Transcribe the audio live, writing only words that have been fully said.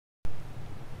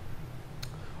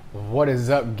What is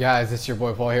up, guys? It's your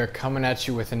boy Paul here, coming at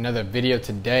you with another video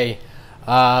today.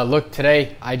 Look,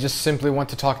 today I just simply want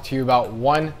to talk to you about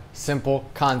one simple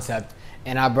concept,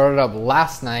 and I brought it up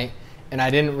last night and I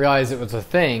didn't realize it was a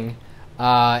thing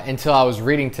until I was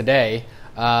reading today.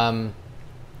 So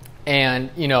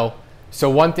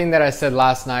one thing that I said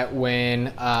last night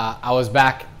when I was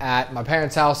back at my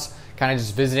parents' house, kind of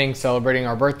just visiting, celebrating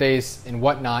our birthdays and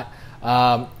whatnot,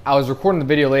 I was recording the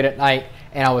video late at night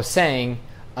and I was saying,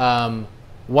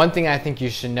 one thing I think you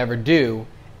should never do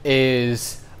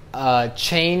is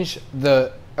change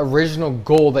the original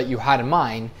goal that you had in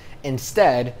mind.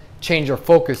 Instead, change your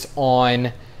focus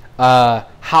on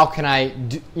how can I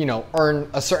earn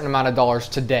a certain amount of dollars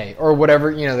today, or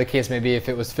whatever the case may be. If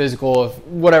it was physical, if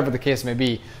whatever the case may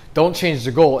be, don't change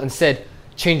the goal. Instead,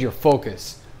 change your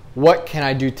focus. What can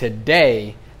I do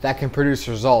today that can produce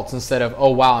results, instead of,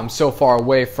 oh wow, I'm so far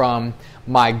away from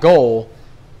my goal,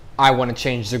 I want to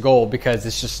change the goal because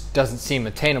it just doesn't seem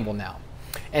attainable now.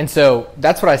 And so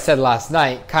that's what I said last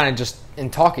night, kind of just in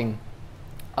talking.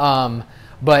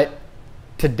 But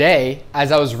today,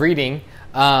 as I was reading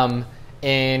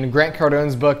in Grant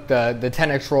Cardone's book, the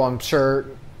 10X Rule, I'm sure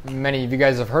many of you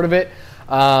guys have heard of it.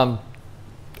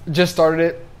 Just started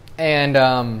it,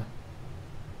 and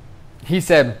he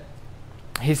said,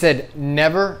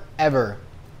 never ever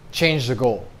change the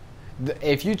goal.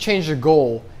 If you change the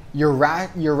goal, you're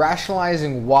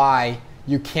rationalizing why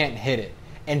you can't hit it.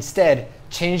 Instead,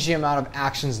 change the amount of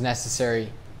actions necessary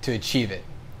to achieve it.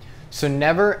 So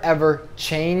never ever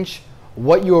change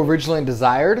what you originally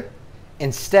desired.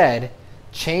 Instead,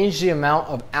 change the amount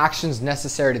of actions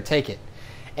necessary to take it.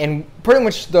 And pretty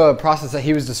much the process that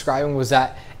he was describing was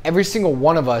that every single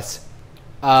one of us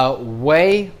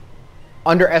way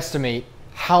underestimate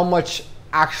how much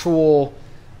actual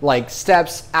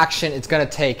steps, action it's going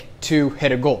to take to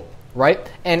hit a goal,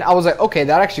 right? And I was like, okay,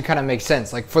 that actually kind of makes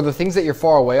sense. Like, for the things that you're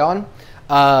far away on,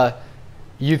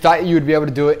 you thought you would be able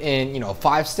to do it in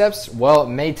 5 steps. Well, it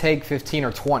may take 15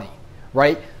 or 20,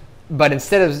 right? But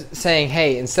instead of saying,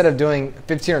 hey, instead of doing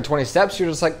 15 or 20 steps, you're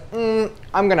just like,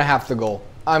 I'm going to have the goal.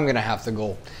 I'm going to have the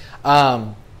goal.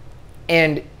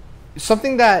 And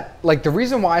something that, the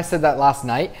reason why I said that last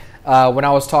night when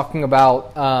I was talking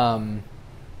about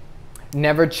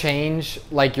never change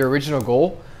your original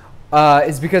goal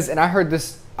is because, and I heard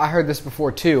this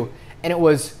before too, and it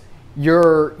was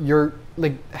your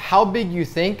how big you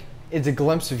think is a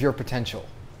glimpse of your potential.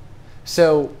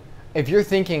 So if you're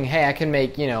thinking, hey, I can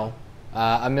make $1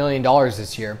 million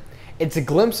this year, it's a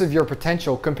glimpse of your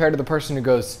potential compared to the person who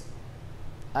goes,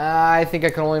 I think I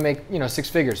can only make 6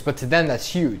 figures, but to them that's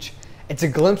huge. It's a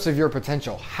glimpse of your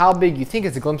potential. How big you think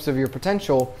is a glimpse of your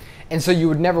potential. And so you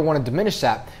would never want to diminish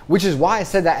that, which is why I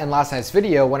said that in last night's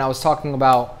video when I was talking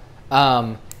about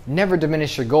never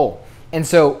diminish your goal. And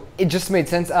so it just made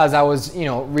sense as I was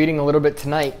reading a little bit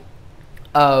tonight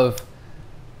of,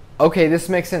 okay, this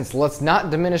makes sense. Let's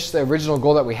not diminish the original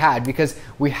goal that we had, because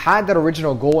we had that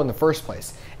original goal in the first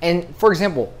place. And for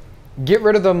example, get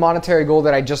rid of the monetary goal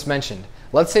that I just mentioned.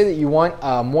 Let's say that you want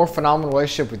a more phenomenal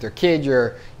relationship with your kid,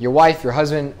 your wife, your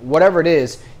husband, whatever it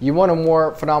is. You want a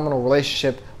more phenomenal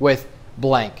relationship with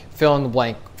blank. Fill in the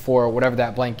blank for whatever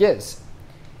that blank is.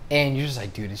 And you're just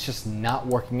like, dude, it's just not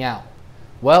working out.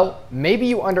 Well, maybe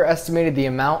you underestimated the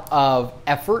amount of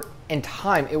effort and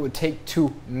time it would take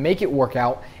to make it work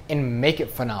out and make it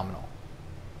phenomenal.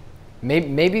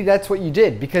 Maybe that's what you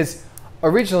did, because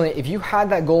originally, if you had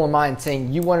that goal in mind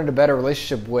saying you wanted a better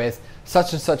relationship with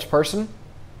such and such person,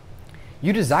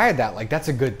 you desired that. That's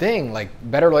a good thing.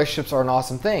 Better relationships are an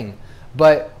awesome thing.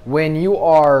 But when you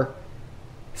are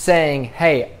saying,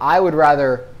 hey, I would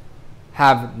rather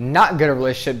have not good a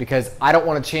relationship because I don't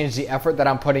want to change the effort that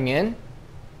I'm putting in,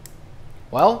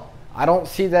 well, I don't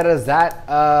see that as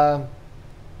that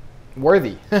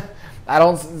worthy.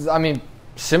 I mean,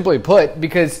 simply put,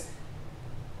 because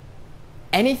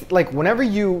whenever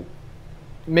you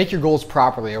make your goals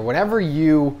properly, or whenever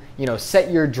you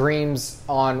set your dreams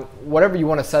on whatever you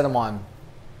want to set them on,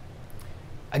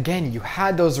 again, you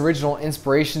had those original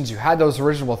inspirations, you had those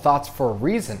original thoughts for a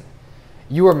reason.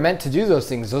 You were meant to do those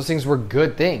things. Those things were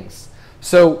good things.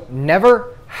 So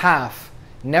never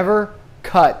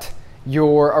cut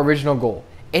your original goal.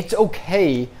 It's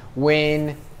okay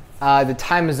when the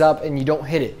time is up and you don't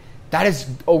hit it. That is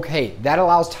okay. That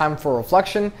allows time for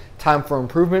reflection, time for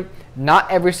improvement.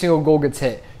 Not every single goal gets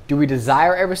hit. Do we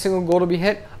desire every single goal to be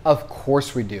hit? Of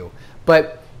course we do.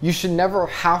 But you should never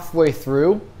halfway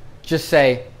through just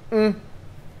say,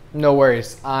 no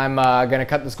worries. I'm going to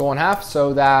cut this goal in half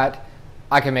so that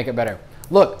I can make it better.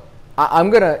 Look, I'm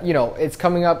going to, it's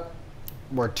coming up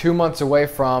we're 2 months away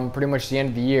from pretty much the end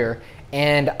of the year,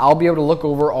 and I'll be able to look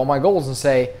over all my goals and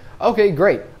say, okay,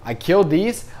 great, I killed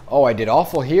these. Oh, I did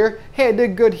awful here. Hey, I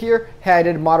did good here. Hey, I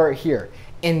did moderate here.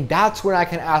 And that's when I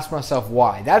can ask myself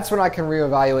why. That's when I can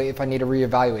reevaluate if I need to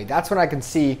reevaluate. That's when I can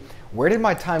see, where did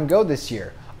my time go this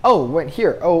year? Oh, it went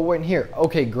here. Oh, it went here.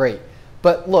 Okay, great.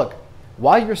 But look,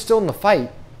 while you're still in the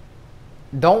fight,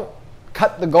 don't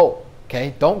cut the goal,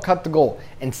 okay? Don't cut the goal.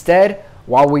 Instead,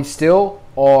 while we still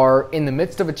are in the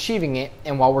midst of achieving it,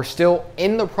 and while we're still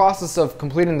in the process of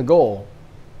completing the goal,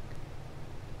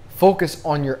 focus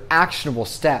on your actionable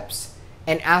steps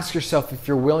and ask yourself if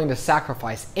you're willing to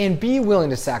sacrifice, and be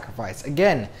willing to sacrifice.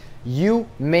 Again, you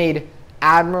made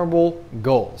admirable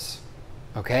goals,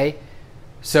 okay?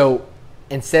 So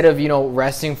instead of,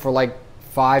 resting for like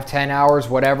 5-10 hours,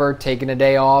 whatever, taking a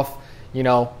day off,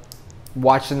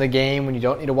 watching the game when you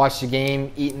don't need to watch the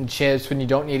game, eating chips when you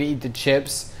don't need to eat the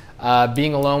chips,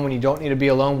 being alone when you don't need to be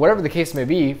alone, whatever the case may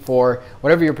be for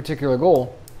whatever your particular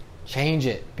goal, change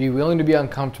it. Be willing to be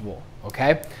uncomfortable,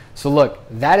 okay? So look,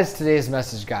 that is today's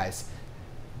message, guys.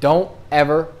 Don't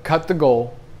ever cut the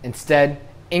goal. Instead,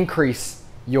 increase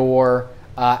your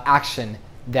action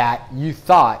that you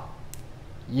thought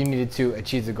you needed to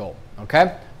achieve the goal,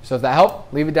 okay? So if that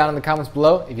helped, leave it down in the comments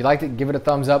below. If you liked it, give it a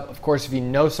thumbs up. Of course, if you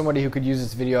know somebody who could use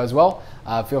this video as well,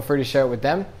 feel free to share it with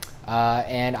them.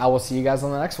 And I will see you guys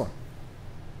on the next one.